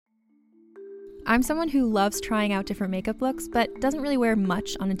I'm someone who loves trying out different makeup looks, but doesn't really wear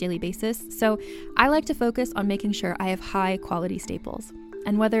much on a daily basis, so I like to focus on making sure I have high quality staples.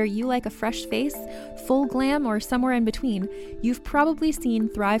 And whether you like a fresh face, full glam, or somewhere in between, you've probably seen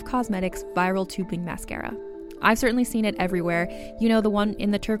Thrive Cosmetics Viral Tubing Mascara. I've certainly seen it everywhere. You know, the one in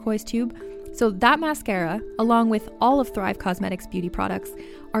the turquoise tube? So that mascara, along with all of Thrive Cosmetics beauty products,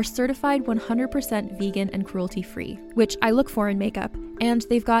 are certified 100% vegan and cruelty-free, which I look for in makeup, and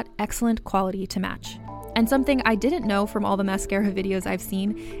they've got excellent quality to match. And something I didn't know from all the mascara videos I've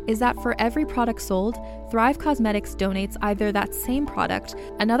seen is that for every product sold, Thrive Cosmetics donates either that same product,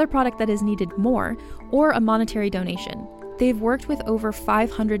 another product that is needed more, or a monetary donation. They've worked with over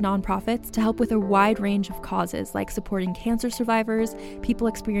 500 nonprofits to help with a wide range of causes like supporting cancer survivors, people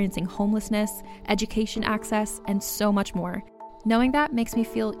experiencing homelessness, education access, and so much more. Knowing that makes me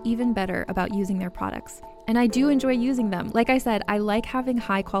feel even better about using their products. And I do enjoy using them. Like I said, I like having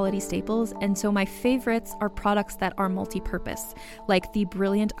high quality staples, and so my favorites are products that are multi-purpose, like the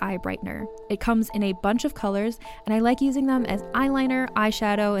Brilliant Eye Brightener. It comes in a bunch of colors, and I like using them as eyeliner,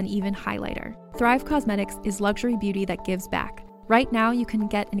 eyeshadow, and even highlighter. Thrive Cosmetics is luxury beauty that gives back. Right now, you can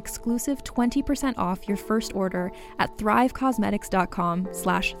get an exclusive 20% off your first order at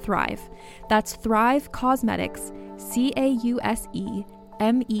thrivecosmetics.com/thrive. That's Thrive Cosmetics,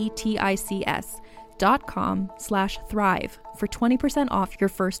 CAUSEMETICS.com/thrive for 20% off your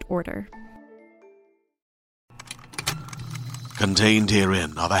first order. Contained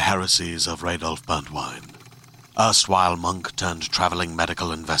herein are the heresies of Reynolds Burntwine, erstwhile monk turned traveling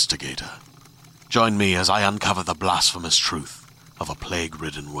medical investigator. Join me as I uncover the blasphemous truth of a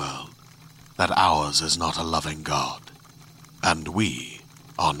plague-ridden world, that ours is not a loving God, and we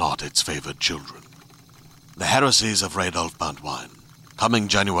are not its favored children. The Heresies of Reynolds Burntwine, coming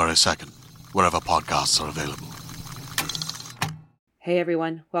January 2nd, wherever podcasts are available. Hey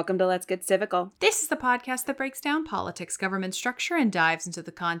everyone, welcome to Let's Get Civical. This is the podcast that breaks down politics, government structure, and dives into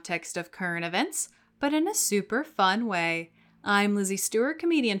the context of current events, but in a super fun way. I'm Lizzie Stewart,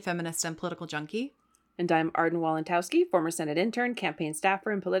 comedian, feminist, and political junkie. And I'm Arden Walentowski, former Senate intern, campaign staffer,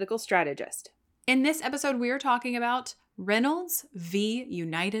 and political strategist. In this episode, we are talking about Reynolds v.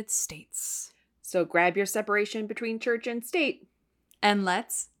 United States. So grab your separation between church and state. And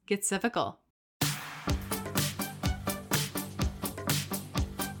let's get civical.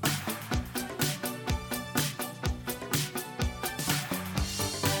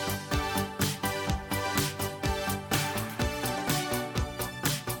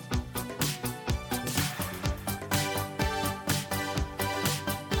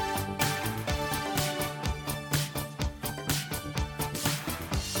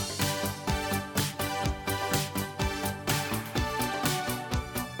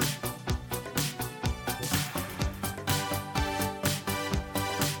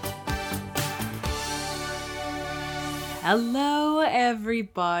 Hello,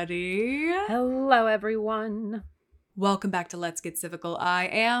 everybody. Hello, everyone. Welcome back to Let's Get Civical. I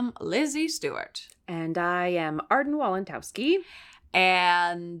am Lizzie Stewart. And I am Arden Walentowski.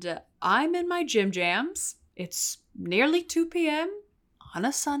 And I'm in my gym jams. It's nearly 2 p.m. on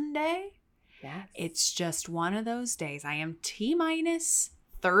a Sunday. Yes. It's just one of those days. I am T-minus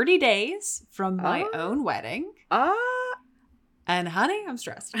 30 days from my own wedding. And honey, I'm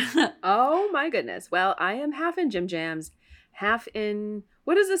stressed. Oh my goodness. Well, I am half in gym jams, half in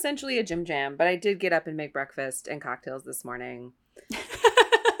what is essentially a gym jam, but I did get up and make breakfast and cocktails this morning.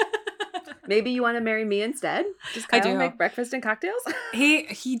 Maybe you want to marry me instead? Just Kyle I do make breakfast and cocktails?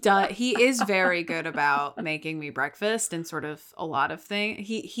 He does. He is very good about making me breakfast and sort of a lot of things.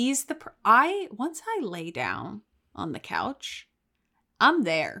 He's the once I lay down on the couch, I'm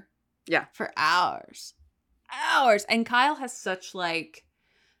there. Yeah. For hours. And Kyle has such like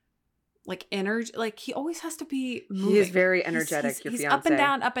energy. Like he always has to be moving. He is very energetic. He's up and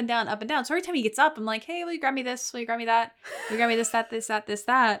down, up and down, up and down. So every time he gets up, I'm like, hey, will you grab me this? Will you grab me that? Will you grab me this,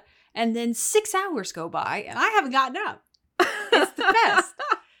 that? And then 6 hours go by and I haven't gotten up. It's the best.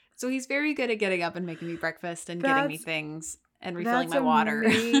 So he's very good at getting up and making me breakfast and getting me things and refilling my water.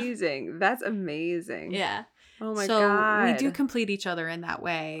 Amazing. That's amazing. Yeah. Oh my God. So we do complete each other in that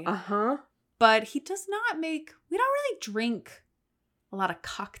way. Uh-huh. But we don't really drink a lot of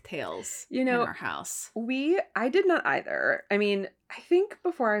cocktails in our house. I did not either. I mean, I think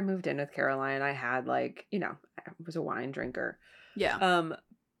before I moved in with Caroline, I had I was a wine drinker. Yeah.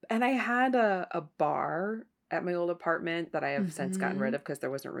 And I had a bar at my old apartment that I have since gotten rid of because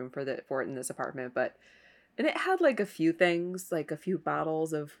there wasn't room for it in this apartment. And it had a few things, a few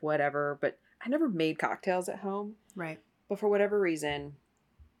bottles of whatever, but I never made cocktails at home. Right. But for whatever reason,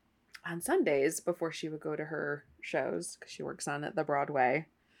 on Sundays before she would go to her shows, because she works on at the Broadway,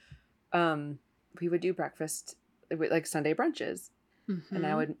 we would do breakfast, like Sunday brunches. Mm-hmm. And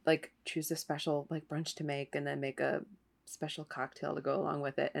I would like choose a special like brunch to make and then make a special cocktail to go along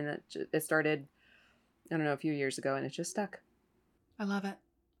with it. And it started, I don't know, a few years ago, and it just stuck. I love it.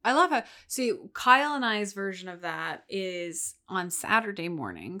 I love it. See, Kyle and I's version of that is on Saturday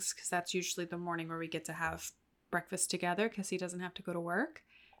mornings, because that's usually the morning where we get to have breakfast together because he doesn't have to go to work.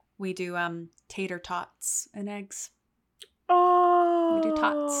 We do tater tots and eggs. Oh, we do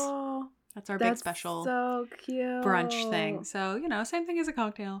tots. That's our big special so cute brunch thing. So, same thing as a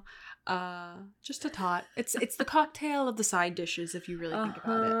cocktail. Just a tot. It's the cocktail of the side dishes if you really think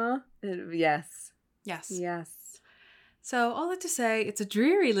about it. Yes. Yes. So, all that to say, it's a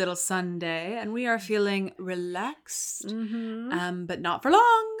dreary little Sunday, and we are feeling relaxed, but not for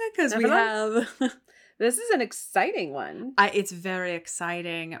long, because we have... This is an exciting one. It's very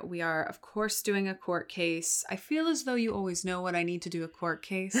exciting. We are, of course, doing a court case. I feel as though you always know when I need to do a court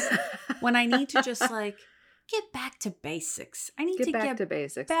case. When I need to just, get back to basics. I need to get back to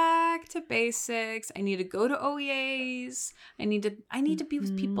basics. I need to go to OEAs. I need to be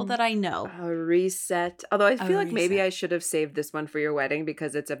with people that I know. A reset. Although I feel like maybe I should have saved this one for your wedding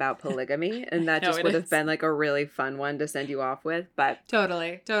because it's about polygamy, and that just would have been like a really fun one to send you off with. But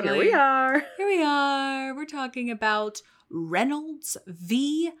totally. Here we are. We're talking about Reynolds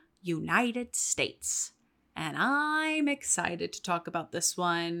v. United States. And I'm excited to talk about this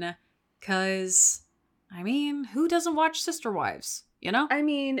one because, who doesn't watch Sister Wives,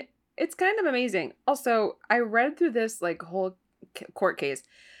 It's kind of amazing. Also, I read through this whole court case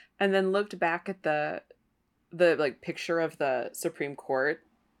and then looked back at the picture of the Supreme Court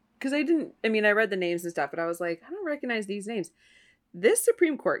because I read the names and stuff, but I was like, I don't recognize these names. This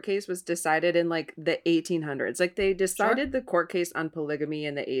Supreme Court case was decided in the 1800s. They decided the court case on polygamy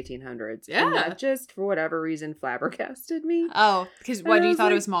in the 1800s. Yeah. And that just, for whatever reason, flabbergasted me. Oh, because what, you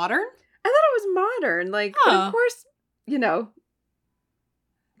thought it was modern? I thought it was modern. But of course,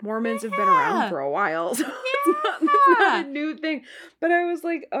 Mormons have been around for a while. So it's not a new thing. But I was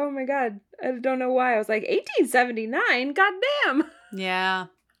like, oh my God, I don't know why. I was like, 1879? Goddamn. Yeah.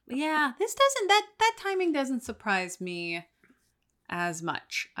 Yeah. That timing doesn't surprise me as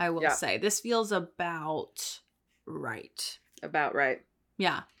much, I will say. This feels about right. About right.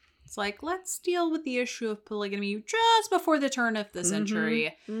 Yeah. It's let's deal with the issue of polygamy just before the turn of the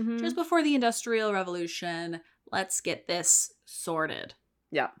century, just before the Industrial Revolution. Let's get this sorted.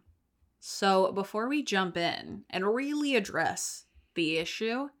 Yeah. So before we jump in and really address the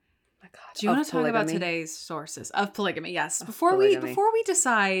issue, my God, do you want to talk about today's sources of polygamy? Yes. Before we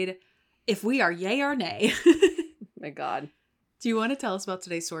decide if we are yay or nay. My God. Do you want to tell us about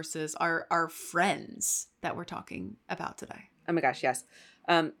today's sources, our friends that we're talking about today? Oh my gosh, yes.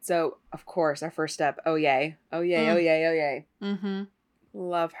 So, of course, our first step, oh yay. Oh yay, oh yay, oh yay. Mm-hmm.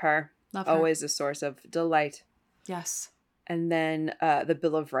 Love her. Always a source of delight. Yes. And then the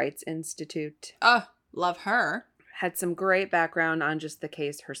Bill of Rights Institute. Oh, love her. Had some great background on just the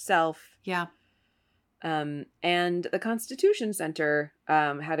case herself. Yeah. And the Constitution Center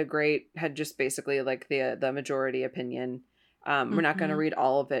had just basically the majority opinion. We're not going to read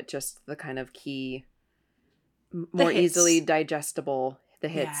all of it, just the kind of key, more easily digestible, the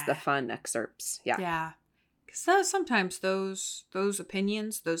hits, the fun excerpts. Yeah. Yeah. Because sometimes those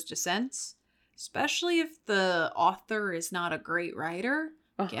opinions, those dissents, especially if the author is not a great writer,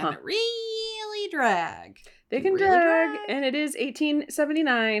 can really drag. They can really drag, and it is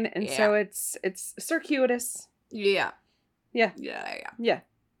 1879, and so it's circuitous. Yeah. Yeah. Yeah. Yeah.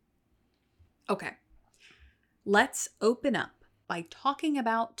 Okay. Let's open up by talking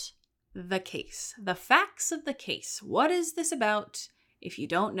about the case, the facts of the case. What is this about? If you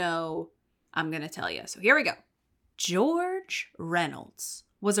don't know, I'm going to tell you. So here we go. George Reynolds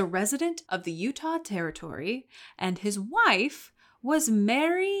was a resident of the Utah Territory, and his wife was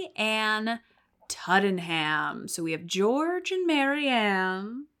Mary Ann Tuddenham. So we have George and Mary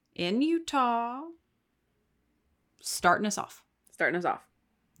Ann in Utah. Starting us off.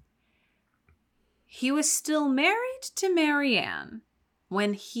 He was still married to Mary Ann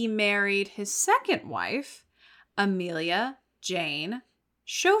when he married his second wife, Amelia Jane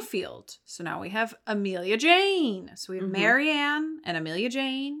Schofield. So now we have Amelia Jane. So we have Mary Ann and Amelia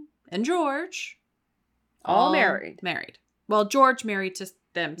Jane and George. All married. Married. Well, George married to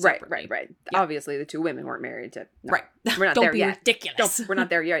them separately. Right. Yeah. Obviously, the two women weren't married to... No. Right. We're not Don't there be yet. ridiculous. We're not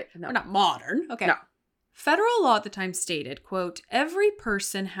there yet. No. We're not modern. Okay. No. Federal law at the time stated, quote, every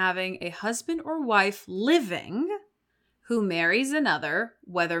person having a husband or wife living who marries another,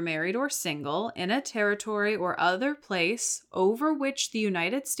 whether married or single, in a territory or other place over which the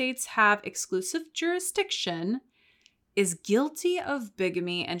United States have exclusive jurisdiction, is guilty of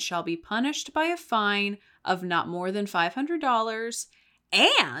bigamy and shall be punished by a fine of not more than $500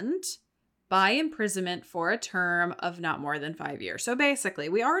 and by imprisonment for a term of not more than 5 years. So basically,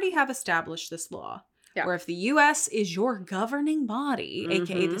 we already have established this law where if the U.S. is your governing body,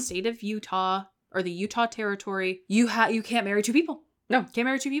 aka the state of Utah or the Utah territory, you can't marry two people. No. Can't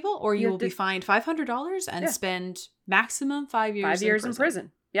marry two people, or you will be fined $500 and spend maximum 5 years 5 years in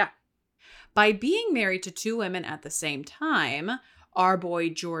prison. Yeah. By being married to two women at the same time, our boy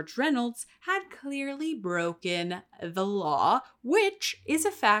George Reynolds had clearly broken the law, which is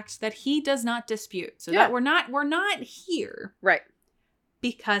a fact that he does not dispute. So that we're not here. Right.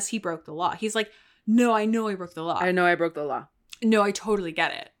 Because he broke the law. He's like, no, I know I broke the law. I know I broke the law. No, I totally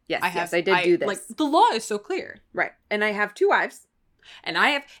get it. Yes, I did do this. Like, the law is so clear. Right. And I have 2 wives. And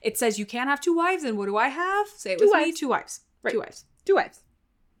it says you can't have 2 wives, and what do I have? Say it with me, 2 wives. Right. 2 wives. 2 wives.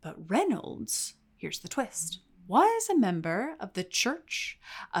 But Reynolds, here's the twist, was a member of the Church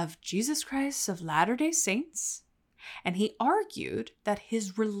of Jesus Christ of Latter-day Saints, and he argued that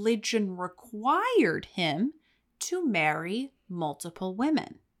his religion required him to marry multiple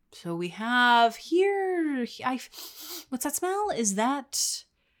women. So we have here, what's that smell? Is that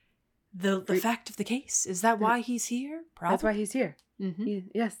the fact of the case? Is that why he's here? Probably. That's why he's here. Mm-hmm.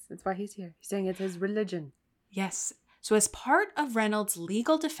 Yes, that's why he's here. He's saying it's his religion. Yes. So as part of Reynolds'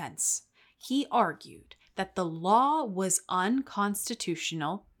 legal defense, he argued that the law was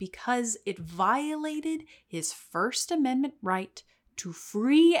unconstitutional because it violated his First Amendment right to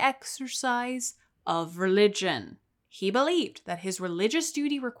free exercise of religion. He believed that his religious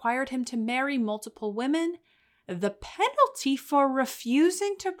duty required him to marry multiple women. The penalty for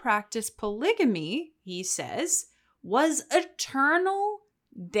refusing to practice polygamy, he says, was eternal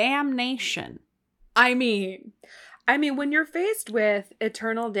damnation. I mean, when you're faced with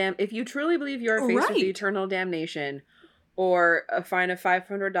eternal if you truly believe you are faced with eternal damnation or a fine of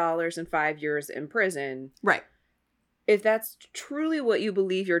 $500 and 5 years in prison. Right. If that's truly what you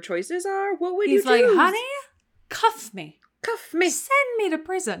believe your choices are, what would you He's do? like, honey, cuff me. Cuff me. Send me to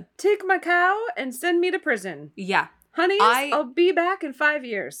prison. Take my cow and send me to prison. Yeah. Honey, I'll be back in 5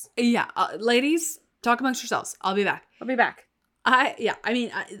 years. Yeah. Ladies, talk amongst yourselves. I'll be back. I'll be back.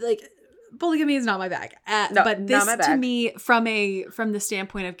 Polygamy is not my bag. No, but this, not my bag. to me, from the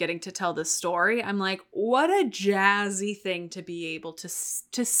standpoint of getting to tell this story, I'm like, what a jazzy thing to be able to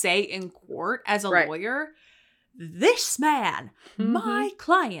say in court as a lawyer. This man, my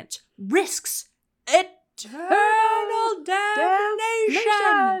client, risks eternal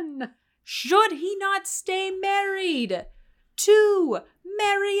damnation. Should he not stay married to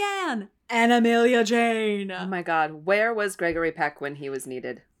Marianne and Amelia Jane? Oh my God. Where was Gregory Peck when he was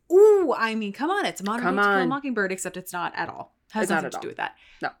needed? Ooh, I mean, come on. It's Modern Day to Kill a Mockingbird, except it's not at all. Has nothing to do with that.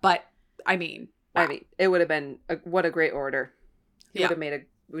 No. But, I mean, wow. It would have been, what a great order. He would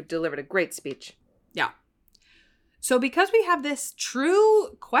have delivered a great speech. Yeah. So because we have this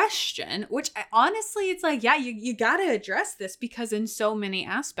true question, which honestly, it's like, yeah, you got to address this because in so many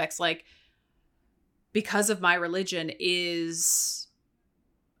aspects, like, because of my religion is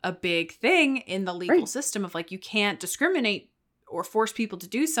a big thing in the legal system of like, you can't discriminate or force people to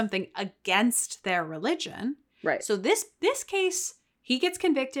do something against their religion. Right. So this case, he gets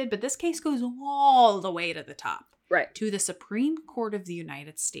convicted, but this case goes all the way to the top. Right. To the Supreme Court of the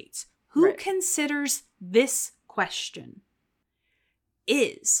United States, who considers this question.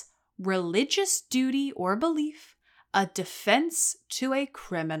 Is religious duty or belief a defense to a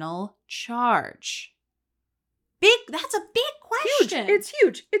criminal charge? That's a big question.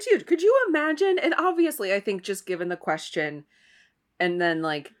 Huge. It's huge. Could you imagine? And obviously, I think just given the question and then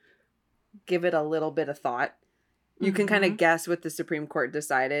like give it a little bit of thought, you can kind of guess what the Supreme Court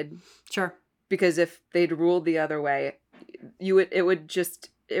decided. Sure. Because if they'd ruled the other way,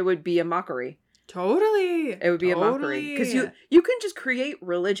 it would be a mockery. Totally. It would be a mockery. Because you can just create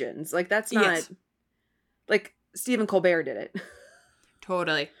religions. Like, that's not... Like, Stephen Colbert did it.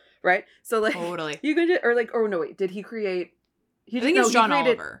 Totally. Right? So, like... Totally. You can just... Or, like... Oh, no, wait. Did he create... I think it's John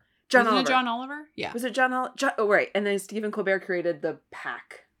Oliver. Wasn't it John Oliver? Yeah. Was it John Oliver? Oh, right. And then Stephen Colbert created the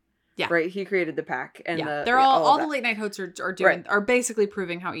PAC. Yeah. Right? He created the PAC. And they're all the late night hosts are basically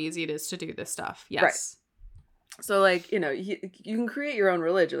proving how easy it is to do this stuff. Yes. Right. So, like, you can create your own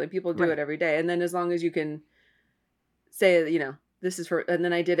religion. Like, people do it every day. And then as long as you can say, this is for... And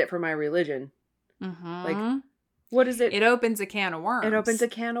then I did it for my religion. Mm-hmm. Like, what is it? It opens a can of worms. It opens a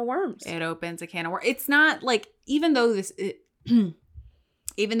can of worms. It's not, like, even though this is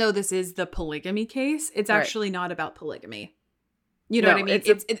the polygamy case, it's actually not about polygamy. You know what I mean?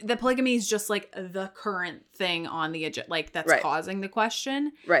 The polygamy is just, like, the current thing on the agenda, like, that's causing the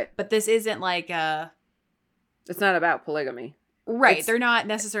question. Right. But this isn't, like, a... It's not about polygamy. Right. They're not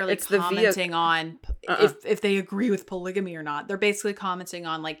necessarily commenting on if they agree with polygamy or not. They're basically commenting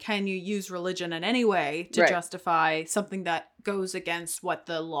on, like, can you use religion in any way to justify something that goes against what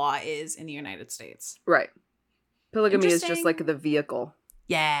the law is in the United States? Right. Polygamy is just like the vehicle.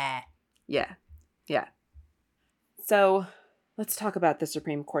 Yeah. Yeah. Yeah. So let's talk about the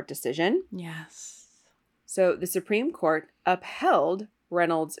Supreme Court decision. Yes. So the Supreme Court upheld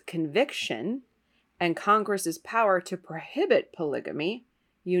Reynolds' conviction and Congress's power to prohibit polygamy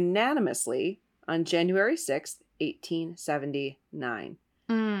unanimously on January 6th, 1879.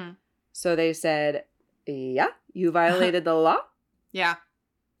 So they said, yeah, you violated the law. Yeah.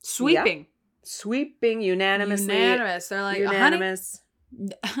 Sweeping. Yeah. Sweeping unanimously. Unanimous. They're like, unanimous.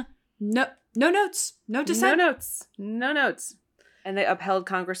 No notes. No dissent. No notes. And they upheld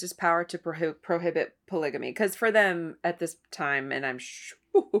Congress's power to prohibit polygamy. Because for them at this time, and I'm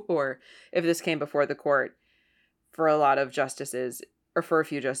sure if this came before the court, for a lot of justices, or for a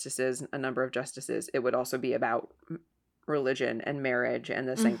few justices, a number of justices, it would also be about religion and marriage and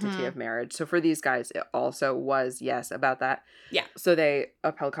the sanctity of marriage. So for these guys, it also was, yes, about that. Yeah. So they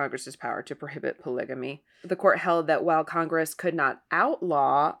upheld Congress's power to prohibit polygamy. The court held that while Congress could not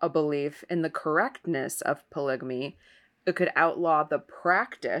outlaw a belief in the correctness of polygamy, it could outlaw the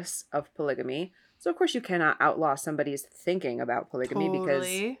practice of polygamy. So, of course, you cannot outlaw somebody's thinking about polygamy because...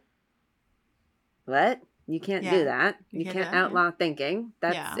 What? You can't do that. You can't outlaw thinking.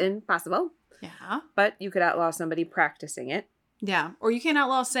 That's impossible. Yeah. But you could outlaw somebody practicing it. Yeah. Or you can't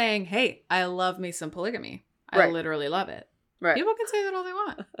outlaw saying, hey, I love me some polygamy. I literally love it. Right. People can say that all they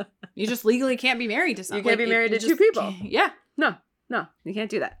want. You just legally can't be married to somebody. You can't be married to two people. Yeah. No, you can't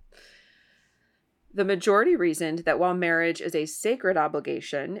do that. The majority reasoned that while marriage is a sacred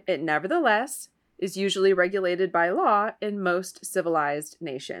obligation, it nevertheless is usually regulated by law in most civilized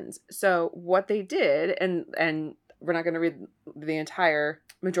nations. So what they did, and we're not going to read the entire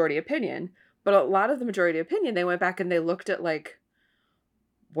majority opinion, but a lot of the majority opinion, they went back and they looked at, like,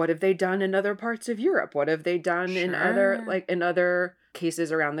 what have they done in other parts of Europe? What have they done in other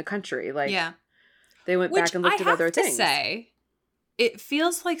cases around the country? Like, they went back and looked at other things. I have to say, it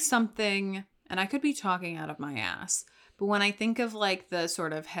feels like something, and I could be talking out of my ass, but when I think of, like, the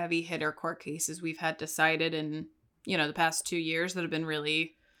sort of heavy hitter court cases we've had decided in, you know, the past 2 years that have been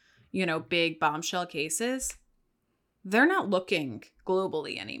really, you know, big bombshell cases, they're not looking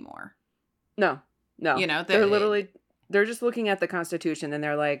globally anymore. No. You know, they're just looking at the Constitution and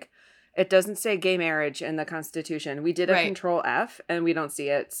they're like, it doesn't say gay marriage in the Constitution. We did a Control F and we don't see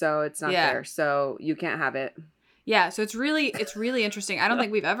it, so it's not there. So you can't have it. Yeah, so it's really interesting. I don't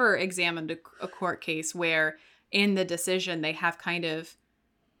think we've ever examined a court case where in the decision they have kind of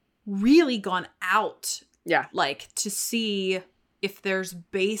really gone out, like, to see if there's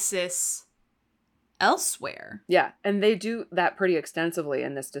basis elsewhere. Yeah, and they do that pretty extensively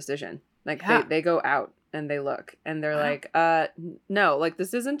in this decision. Like, they go out and they look and they're like, no, like,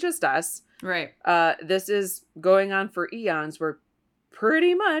 this isn't just us. Right. This is going on for eons where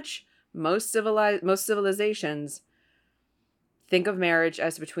pretty much most civilizations think of marriage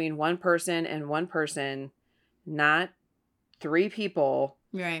as between one person and one person, not three people.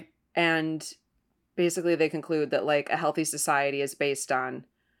 Right. And basically they conclude that, like, a healthy society is based on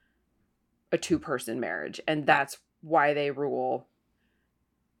a two-person marriage. And that's why they rule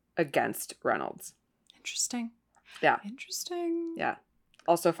against Reynolds. Interesting. Yeah. Interesting. Yeah.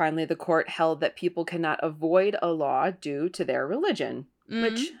 Also, finally, the court held that people cannot avoid a law due to their religion,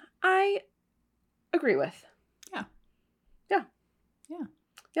 which I agree with. Yeah. Yeah. Yeah.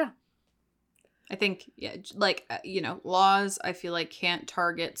 Yeah. I think, like, you know, laws, I feel like, can't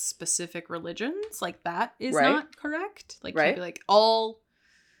target specific religions. Like, that is not correct. Like, can't be like, all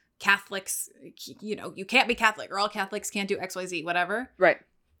Catholics, you know, you can't be Catholic, or all Catholics can't do X, Y, Z, whatever. Right.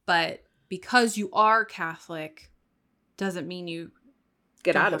 But because you are Catholic doesn't mean you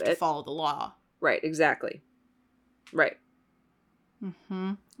get don't out have of to it. follow the law. Right, exactly. Right.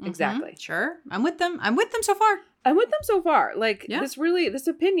 Exactly. Sure. I'm with them so far. Like, this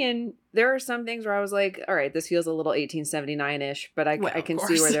opinion, there are some things where I was like, all right, this feels a little 1879-ish, but I can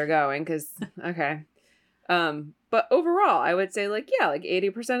see where they're going because, okay. But overall, I would say, like, yeah, like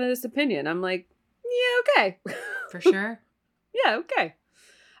 80% of this opinion, I'm like, yeah, okay. For sure. Yeah, okay.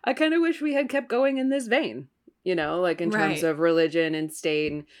 I kind of wish we had kept going in this vein, you know, like in terms of religion and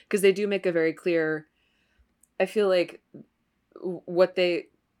state, because they do make a very clear, I feel like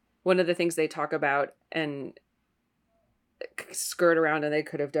one of the things they talk about and skirt around, and they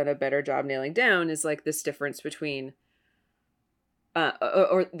could have done a better job nailing down, is like this difference between,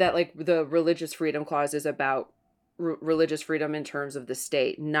 or that, like, the religious freedom clause is about religious freedom in terms of the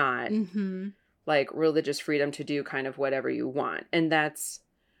state, not like religious freedom to do kind of whatever you want. And that's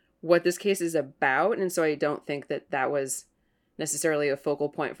what this case is about. And so I don't think that that was necessarily a focal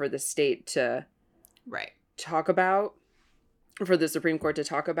point for the state to talk about, for the Supreme Court to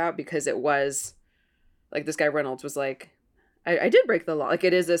talk about, because it was like this guy Reynolds was like, I did break the law. Like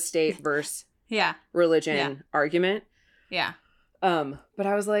it is a state versus religion argument. Yeah. But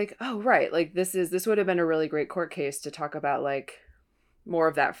I was like, oh, right. Like this would have been a really great court case to talk about like more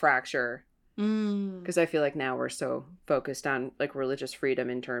of that fracture. Because I feel like now we're so focused on like religious freedom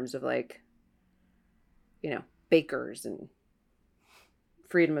in terms of like, you know, bakers and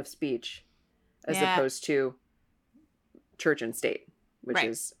freedom of speech as opposed to church and state, which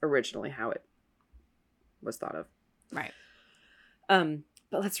is originally how it was thought of. Right.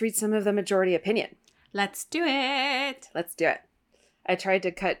 But let's read some of the majority opinion. Let's do it. Let's do it. I tried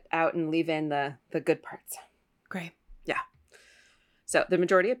to cut out and leave in the good parts. Great. Yeah. So the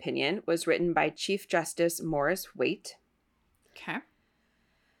majority opinion was written by Chief Justice Morris Waite. Okay.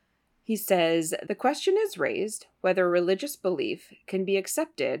 He says, the question is raised whether religious belief can be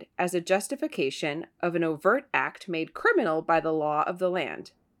accepted as a justification of an overt act made criminal by the law of the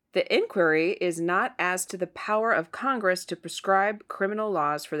land. The inquiry is not as to the power of Congress to prescribe criminal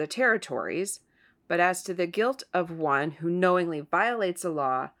laws for the territories, but as to the guilt of one who knowingly violates a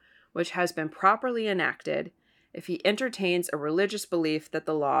law which has been properly enacted if he entertains a religious belief that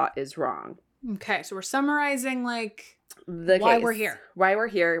the law is wrong. Okay, so we're summarizing like why we're here. Why we're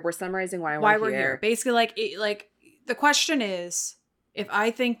here. We're summarizing why we're here. Basically, like the question is, if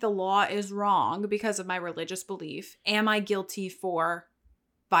I think the law is wrong because of my religious belief, am I guilty for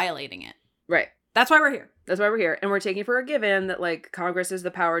violating it? Right. That's why we're here. That's why we're here. And we're taking for a given that like Congress has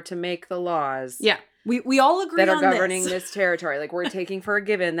the power to make the laws. Yeah. We all agree that on are governing this territory. Like we're taking for a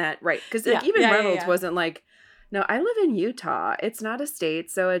given that, right. Because even Reynolds wasn't like, no, I live in Utah. It's not a state,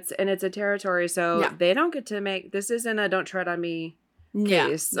 so it's a territory, so they don't get to make, this isn't a don't tread on me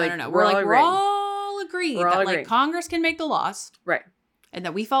case. No, like, no. We're all agreed that like Congress can make the laws. Right. And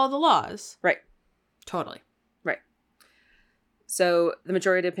that we follow the laws. Right. Totally. Right. So the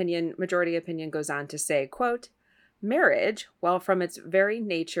majority opinion goes on to say, quote, marriage, while from its very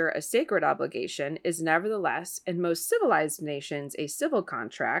nature a sacred obligation, is nevertheless in most civilized nations a civil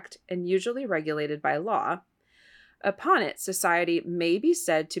contract and usually regulated by law. Upon it, society may be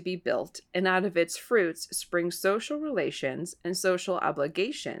said to be built, and out of its fruits spring social relations and social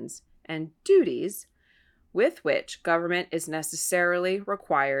obligations and duties with which government is necessarily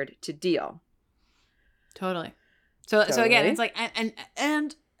required to deal. Totally. So again, it's like,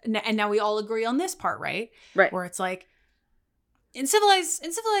 and now we all agree on this part, right? Right. Where it's like, in civilized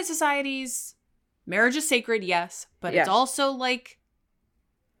societies, marriage is sacred, yes, but it's also like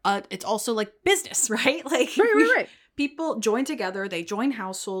business, right? Like right. People join together, they join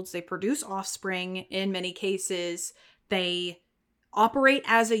households, they produce offspring in many cases, they operate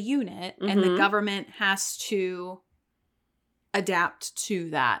as a unit, and the government has to adapt to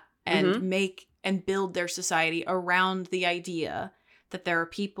that and make and build their society around the idea that there are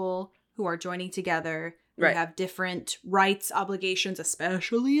people who are joining together who have different rights, obligations,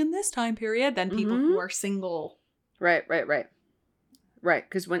 especially in this time period, than people who are single. Right.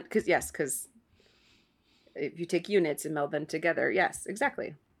 Because if you take units and meld them together, yes,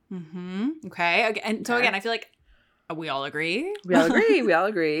 exactly. Okay. And so again, I feel like we all agree. We all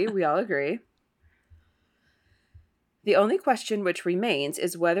agree. The only question which remains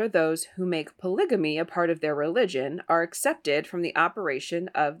is whether those who make polygamy a part of their religion are accepted from the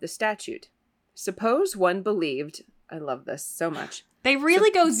operation of the statute. Suppose one believed, I love this so much. They really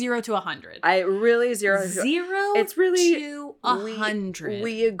go 0 to 100. Zero. It's really to 100.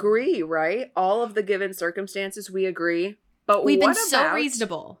 We agree, right? All of the given circumstances, we agree. But we've been so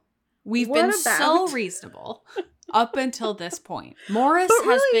reasonable. We've been so reasonable up until this point. Morris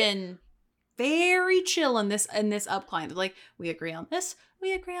has been very chill in this upcline. Like, we agree on this,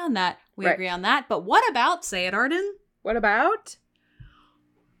 we agree on that, we agree on that. But what about, say it, Arden? What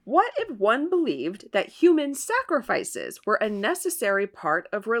if one believed that human sacrifices were a necessary part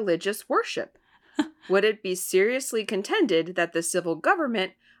of religious worship? Would it be seriously contended that the civil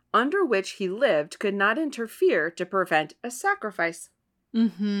government under which he lived could not interfere to prevent a sacrifice?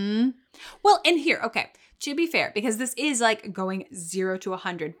 Well, and here, okay, to be fair, because this is like going 0 to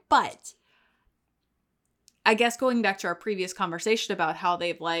 100, but I guess going back to our previous conversation about how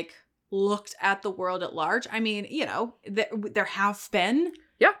they've like looked at the world at large, I mean, you know, there have been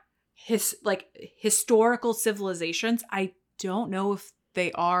historical civilizations. I don't know if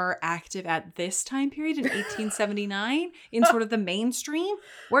they are active at this time period in 1879 in sort of the mainstream,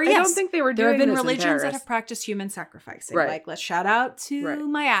 where yes, I don't think they were doing there have been this in religions that Paris. have practiced human sacrificing. Right. Like, let's shout out to Right.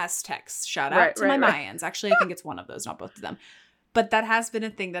 my Aztecs, shout out Right, to my right. Mayans. Actually, I think it's one of those, not both of them. But that has been a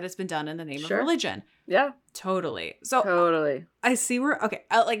thing that has been done in the name Sure. of religion. Yeah. Totally. So Totally. I see where, okay,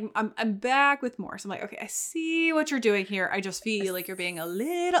 I'm back with more. So I'm like, okay, I see what you're doing here. I just feel like you're being a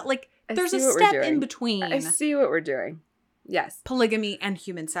little, like, I there's a see what we're step doing. in between I see what we're doing. Yes. polygamy and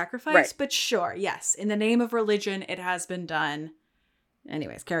human sacrifice. Right. But sure, yes, in the name of religion, it has been done.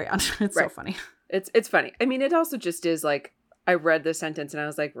 Anyways, carry on. It's so Right. funny. It's funny. I mean, it also just is like, I read the sentence and I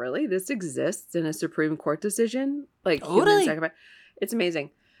was like, really? This exists in a Supreme Court decision? Like, human Totally. sacrifice? It's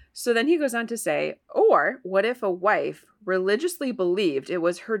amazing. So then he goes on to say, or what if a wife religiously believed it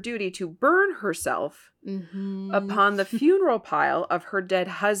was her duty to burn herself Mm-hmm. upon the funeral pile of her dead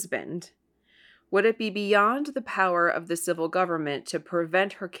husband? Would it be beyond the power of the civil government to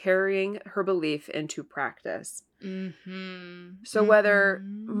prevent her carrying her belief into practice? Mm-hmm. So whether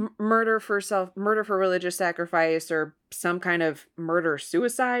murder for religious sacrifice, or some kind of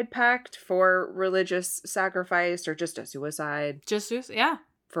murder-suicide pact for religious sacrifice, or just a suicide yeah.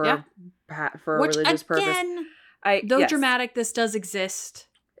 for Yeah. For a Which, religious purpose. again, Yes. though dramatic, this does exist.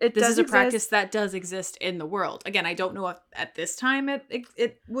 This This is a practice that does exist in the world. Again, I don't know if at this time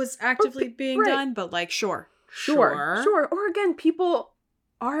it was actively being right. done, but like, sure. Sure. Or again, people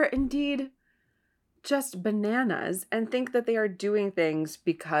are indeed just bananas and think that they are doing things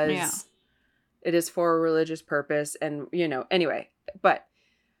because it is for a religious purpose, and anyway. But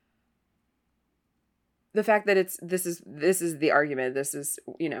the fact that this is the argument. This is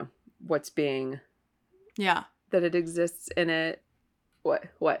what's being Yeah. that it exists in it. What?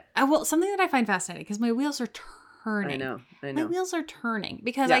 Well, something that I find fascinating, because my wheels are turning. I know. My wheels are turning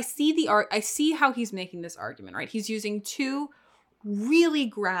because Yeah. I see how he's making this argument, right? He's using two really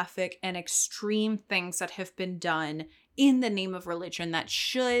graphic and extreme things that have been done in the name of religion that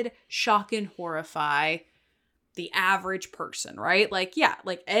should shock and horrify the average person, right? Like, yeah,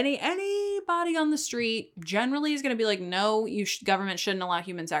 like anybody on the street generally is going to be like, no, government shouldn't allow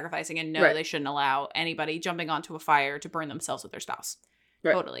human sacrificing, and no, Right. they shouldn't allow anybody jumping onto a fire to burn themselves with their spouse.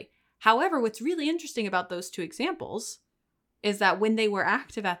 Right. Totally. However, what's really interesting about those two examples is that when they were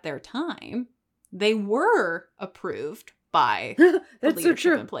active at their time, they were approved by the That's so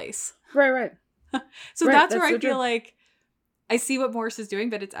leadership true. in place. Right. So Right, that's where that's I so feel true. like I see what Morris is doing,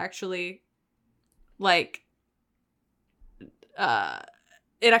 but it's actually like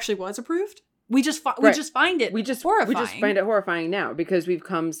it actually was approved. We just find it horrifying. We just find it horrifying now because we've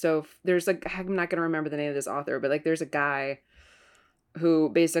come so there's like, I'm not gonna remember the name of this author, but like there's a guy who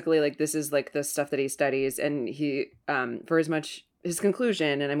basically, like, this is like the stuff that he studies, and he for as much his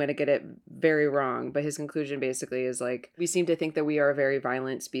conclusion, and I'm gonna get it very wrong, but his conclusion basically is like, we seem to think that we are a very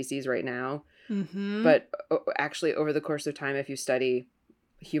violent species right now, but actually over the course of time, if you study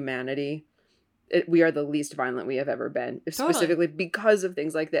humanity, we are the least violent we have ever been, specifically because of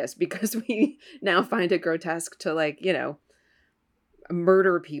things like this, because we now find it grotesque to, like,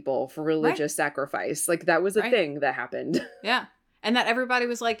 murder people for religious sacrifice. Like, that was a thing that happened. Yeah. And that everybody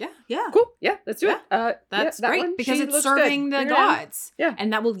was like, yeah. Cool. Yeah, let's do it. That's that great one, because she it's looks serving good. the Bring her down. gods. Yeah.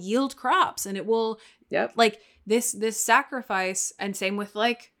 And that will yield crops, and it will, like, this sacrifice, and same with,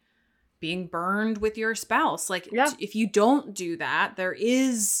 like, being burned with your spouse. Like, if you don't do that,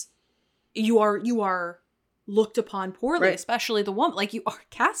 you are looked upon poorly, especially the woman. Like, you are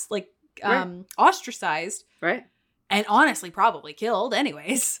cast, like, ostracized. Right. And honestly, probably killed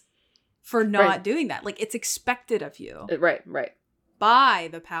anyways for not doing that. Like, it's expected of you. Right. By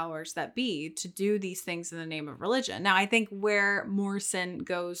the powers that be to do these things in the name of religion. Now, I think where Morrison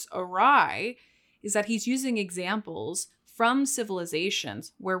goes awry is that he's using examples from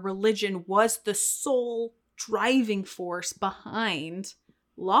civilizations where religion was the sole driving force behind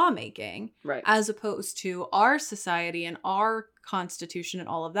lawmaking, as opposed to our society and our constitution and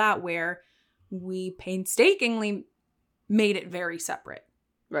all of that, where we painstakingly made it very separate.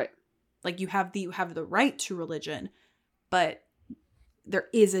 Right. Like, you have the right to religion, but there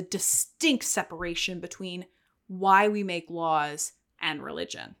is a distinct separation between why we make laws and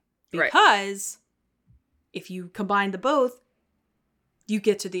religion. Because if you combine the both, you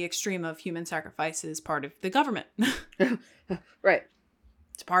get to the extreme of human sacrifice as part of the government. Right.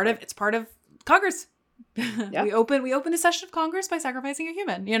 It's part of Congress. Yeah. We open a session of Congress by sacrificing a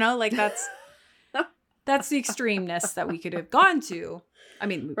human. Like, that's the extremeness that we could have gone to. I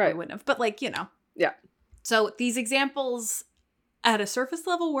mean, we wouldn't have, but, like, Yeah. So these examples at a surface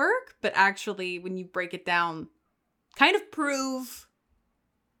level work, but actually when you break it down, kind of prove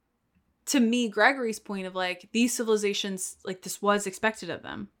to me, Gregory's point of like, these civilizations, like this was expected of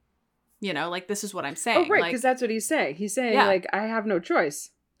them. You know, like this is what I'm saying. Oh, right, because that's what he's saying. He's saying, Yeah. like, I have no choice.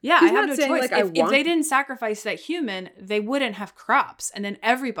 Yeah, He's I have not no saying, choice. like, I If want- they didn't sacrifice that human, they wouldn't have crops, and then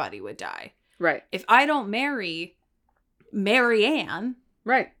everybody would die. Right. If I don't marry Marianne,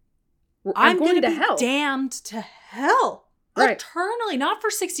 Right. I'm going going to to be hell. damned to hell. Right. Eternally, not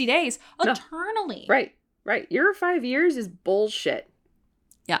for 60 days. No. Eternally. Right. Right. Your 5 years is bullshit.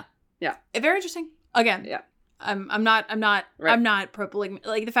 Yeah. Yeah. Very interesting. Again. Yeah. I'm Right. not pro polygamy.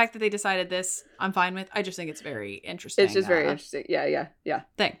 Like the fact that they decided this, I'm fine with. I just think it's very interesting. It's just very interesting. Yeah.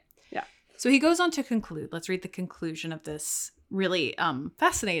 Thing. Yeah. So he goes on to conclude. Let's read the conclusion of this really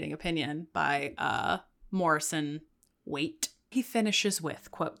fascinating opinion by Morrison Waite. He finishes with,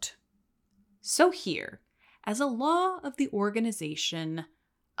 quote, "So here, as a law of the organization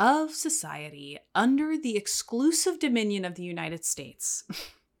of society under the exclusive dominion of the United States."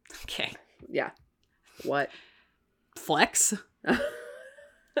 Okay. Yeah. What? Flex.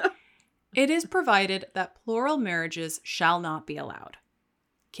 "It is provided that plural marriages shall not be allowed.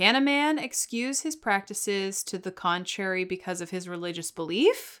 Can a man excuse his practices to the contrary because of his religious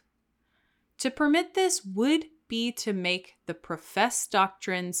belief? To permit this would be to make the professed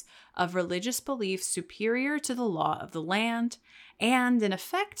doctrines of religious belief superior to the law of the land, and in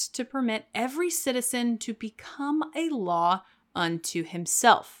effect to permit every citizen to become a law unto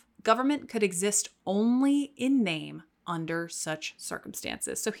himself. Government could exist only in name under such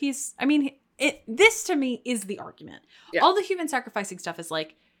circumstances." So this to me is the argument. Yeah. All the human sacrificing stuff is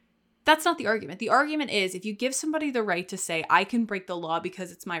like, that's not the argument. The argument is if you give somebody the right to say, I can break the law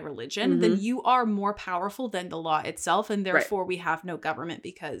because it's my religion, then you are more powerful than the law itself. And therefore we have no government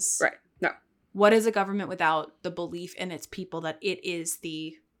because Right. No. what is a government without the belief in its people that it is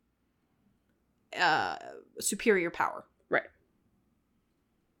the superior power? Right.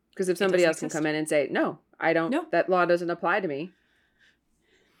 Because if somebody else can come in and say, no, I don't, that law doesn't apply to me.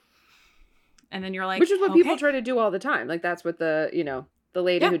 And then you're like, which is what okay. people try to do all the time. Like that's what the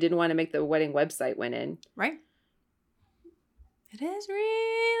lady who didn't want to make the wedding website went in. Right. It is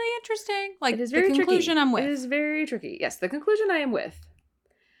really interesting. Like it is the very conclusion tricky. I'm with. It is very tricky. Yes, the conclusion I am with.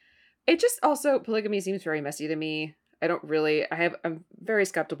 It just also, polygamy seems very messy to me. I'm very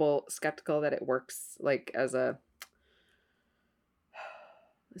skeptical that it works like as a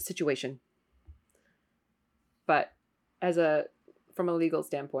situation. But from a legal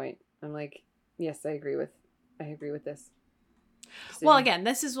standpoint, I'm like, yes, I agree with this. Well, again,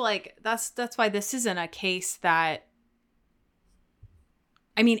 this is like that's why this isn't a case that,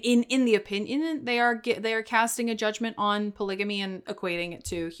 I mean, in the opinion, they are casting a judgment on polygamy and equating it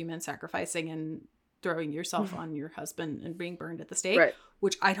to human sacrificing and throwing yourself on your husband and being burned at the stake, right.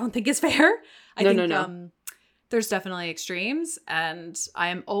 which I don't think is fair. I think no. There's definitely extremes, and I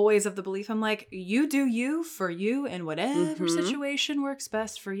am always of the belief, I'm like, you do you for you in whatever situation works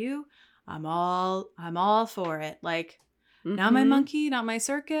best for you. I'm all for it. Like, not my monkey, not my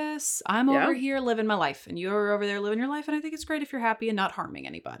circus. I'm over here living my life, and you're over there living your life, and I think it's great if you're happy and not harming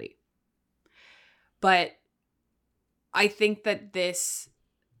anybody. But I think that this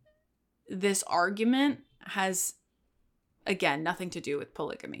argument has, again, nothing to do with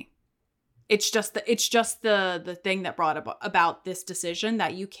polygamy. It's just the thing that brought about this decision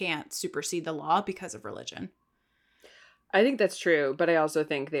that you can't supersede the law because of religion. I think that's true, but I also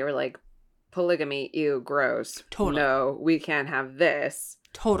think they were like, polygamy, ew, gross. Totally. No, we can't have this.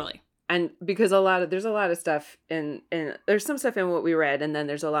 Totally. And because there's a lot of stuff in there's some stuff in what we read, and then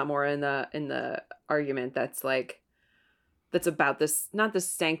there's a lot more in the argument that's about this, not the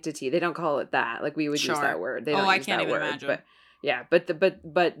sanctity. They don't call it that. Like we would use that word. They don't I use can't that even word, imagine. But yeah,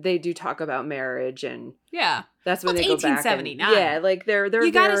 but they do talk about marriage, and yeah, that's when they go back. 1879. Yeah, like they're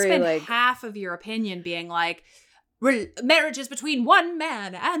you gotta very, spend like, half of your opinion being like, marriage is between one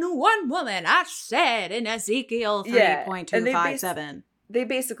man and one woman, I said in Ezekiel 3.257. They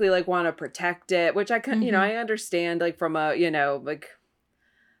basically like want to protect it, which I can, I understand, like from a, like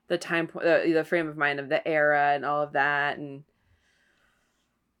the time, the frame of mind of the era and all of that. And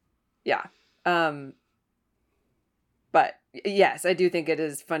yeah. But yes, I do think it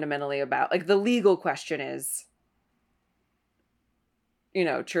is fundamentally about, like, the legal question is,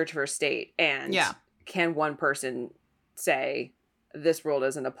 church versus state. And can one person say this rule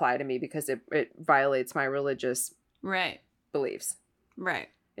doesn't apply to me because it violates my religious beliefs? Right.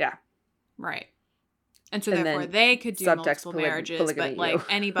 Yeah. Right. And so therefore they could do multiple marriages, but like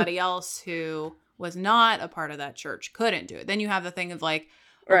anybody else who was not a part of that church couldn't do it. Then you have the thing of like,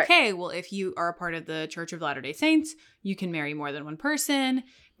 okay, well, if you are a part of the Church of Latter-day Saints, you can marry more than one person.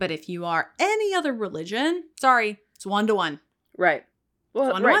 But if you are any other religion, sorry, it's 1-to-1. Right.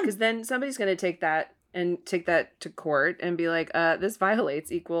 Well, One right, one. because then somebody's going to take that to court and be like, this violates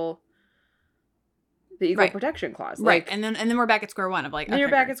the equal Right. protection clause. Right. Like, And then we're back at square one of like, then you're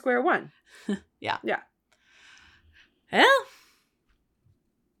back at square one. Yeah. Yeah. Well,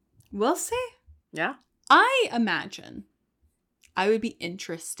 we'll see. Yeah. I imagine I would be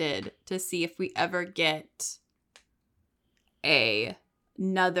interested to see if we ever get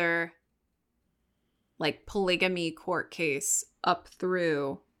another like polygamy court case up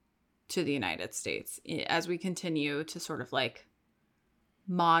through to the United States as we continue to sort of like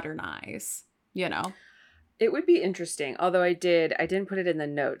modernize, you know? It would be interesting, although I didn't put it in the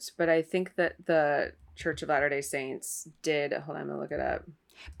notes, but I think that the Church of Latter-day Saints did, hold on, I'm going to look it up.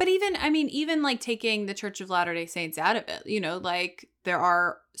 But even like taking the Church of Latter-day Saints out of it, you know, like there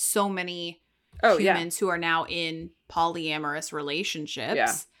are so many humans who are now in polyamorous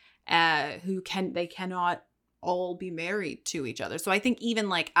relationships who cannot all be married to each other. So I think even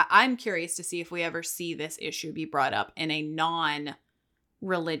like, I'm curious to see if we ever see this issue be brought up in a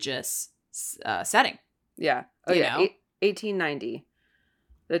non-religious setting. Yeah. Oh, You yeah. know? 1890.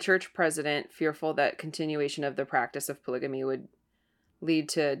 The church president, fearful that continuation of the practice of polygamy would lead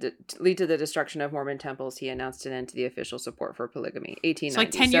to the destruction of Mormon temples, he announced an end to the official support for polygamy. 1890. It's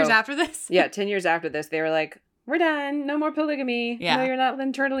like 10 years after this? Yeah, 10 years after this, they were like, we're done. No more polygamy. Yeah. No, you're not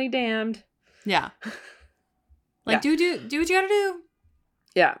internally damned. Yeah. Like, do what you gotta do.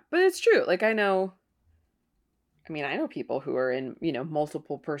 Yeah, but it's true. Like, I know people who are in,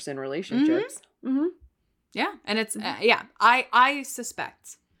 multiple person relationships. Mm-hmm. Yeah. And it's, I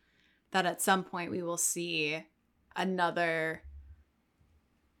suspect that at some point we will see another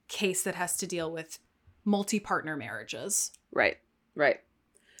case that has to deal with multi-partner marriages. Right. The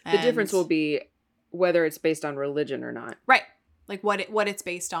difference will be whether it's based on religion or not. Right. Like what it's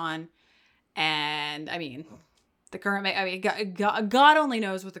based on. And I mean, the current, God only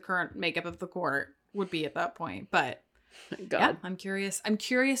knows what the current makeup of the court would be at that point. But yeah, I'm curious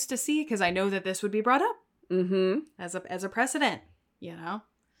to see, because I know that this would be brought up as a precedent, you know.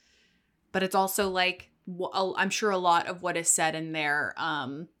 But it's also like, I'm sure a lot of what is said in their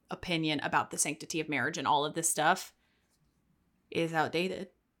opinion about the sanctity of marriage and all of this stuff is outdated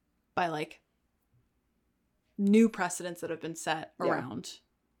by like new precedents that have been set around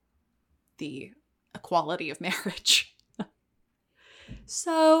the equality of marriage.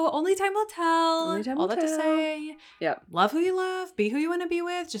 So only time will tell. All that to say. Yep. Love who you love. Be who you want to be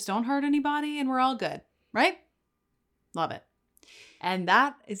with. Just don't hurt anybody, and we're all good. Right? Love it. And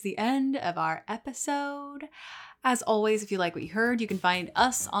that is the end of our episode. As always, if you like what you heard, you can find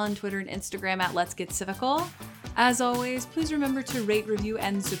us on Twitter and Instagram at Let's Get Civical. As always, please remember to rate, review,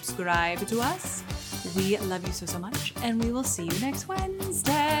 and subscribe to us. We love you so much, and we will see you next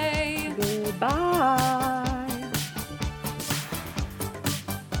Wednesday. Goodbye.